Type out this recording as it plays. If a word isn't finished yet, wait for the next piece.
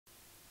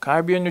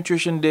Caribbean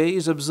Nutrition Day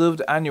is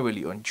observed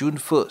annually on June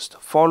 1st,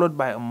 followed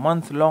by a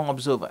month-long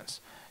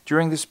observance.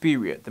 During this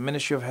period, the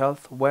Ministry of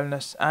Health,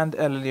 Wellness and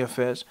Elderly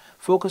Affairs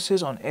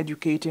focuses on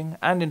educating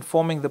and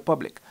informing the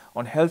public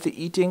on healthy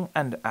eating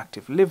and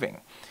active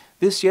living.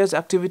 This year's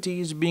activity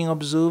is being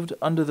observed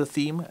under the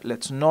theme,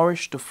 Let's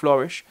Nourish to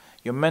Flourish,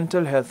 Your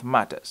Mental Health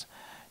Matters.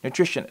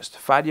 Nutritionist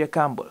Fadia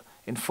Campbell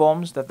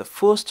informs that the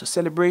first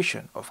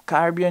celebration of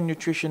Caribbean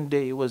Nutrition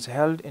Day was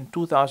held in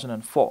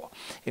 2004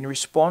 in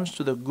response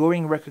to the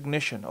growing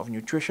recognition of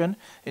nutrition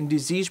in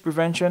disease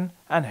prevention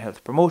and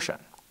health promotion.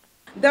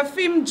 The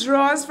theme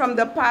draws from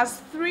the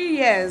past 3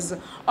 years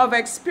of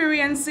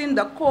experiencing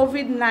the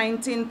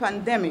COVID-19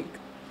 pandemic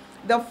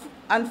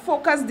and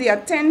focus the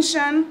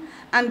attention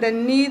and the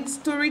needs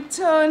to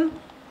return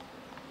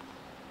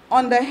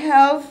on the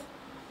health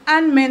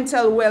and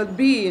mental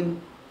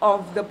well-being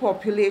of the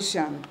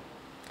population.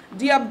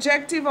 The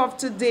objective of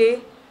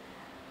today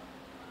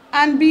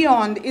and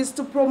beyond is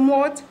to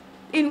promote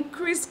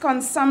increased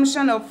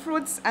consumption of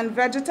fruits and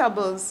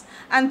vegetables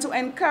and to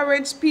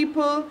encourage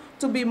people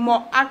to be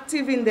more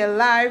active in their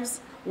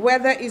lives,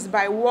 whether it's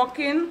by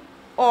walking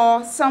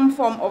or some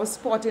form of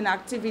sporting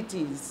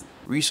activities.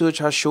 Research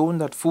has shown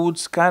that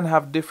foods can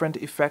have different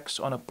effects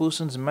on a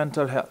person's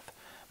mental health.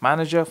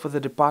 Manager for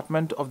the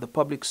Department of the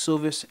Public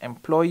Service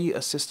Employee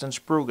Assistance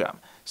Program,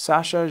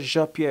 Sasha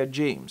Jean-Pierre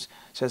James,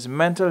 says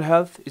mental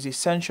health is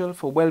essential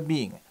for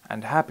well-being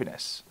and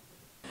happiness.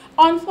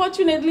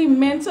 Unfortunately,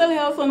 mental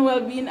health and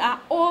well-being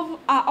are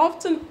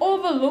often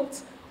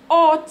overlooked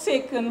or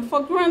taken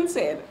for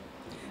granted.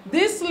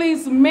 This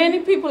leaves many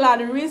people at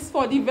risk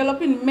for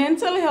developing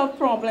mental health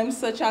problems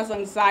such as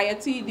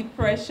anxiety,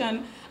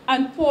 depression,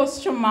 and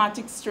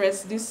post-traumatic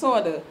stress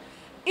disorder.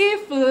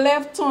 If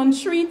left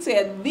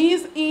untreated,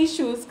 these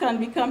issues can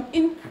become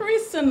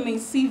increasingly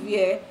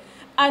severe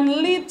and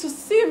lead to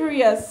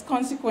serious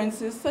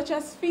consequences such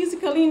as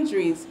physical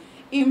injuries,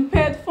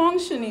 impaired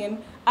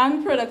functioning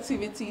and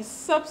productivity,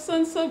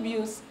 substance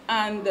abuse,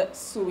 and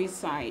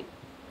suicide.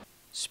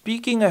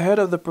 Speaking ahead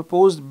of the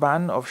proposed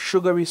ban of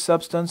sugary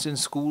substance in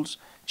schools,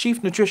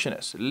 Chief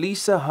Nutritionist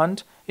Lisa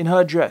Hunt, in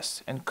her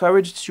address,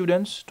 encouraged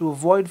students to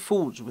avoid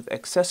foods with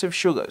excessive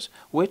sugars,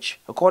 which,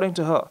 according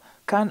to her,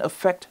 can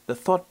affect the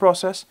thought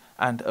process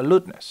and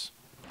alertness.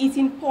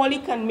 Eating poorly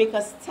can make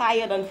us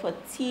tired and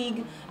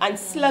fatigued and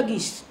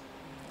sluggish,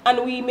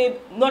 and we may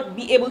not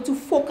be able to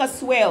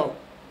focus well,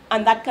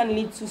 and that can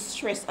lead to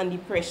stress and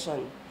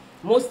depression.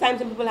 Most times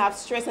when people have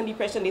stress and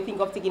depression, they think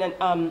of taking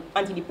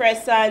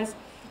antidepressants,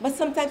 but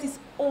sometimes it's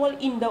all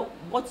in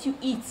what you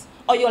eat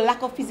or your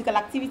lack of physical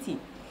activity.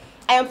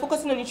 I am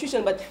focusing on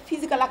nutrition, but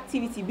physical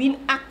activity, being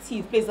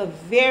active, plays a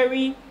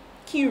very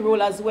key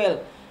role as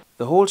well.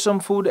 The Wholesome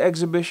Food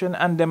exhibition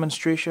and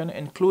demonstration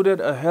included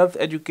a health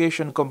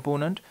education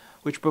component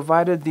which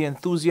provided the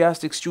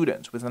enthusiastic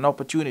students with an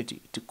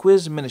opportunity to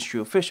quiz ministry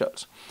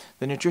officials.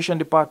 The Nutrition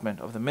Department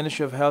of the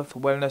Ministry of Health,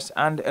 Wellness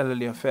and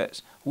Elderly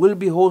Affairs will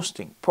be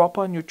hosting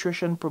proper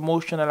nutrition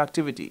promotional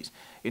activities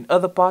in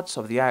other parts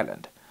of the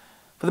island.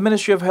 For the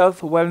Ministry of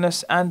Health,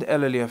 Wellness and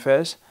Elderly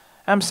Affairs,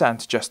 I'm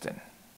Sant Justin.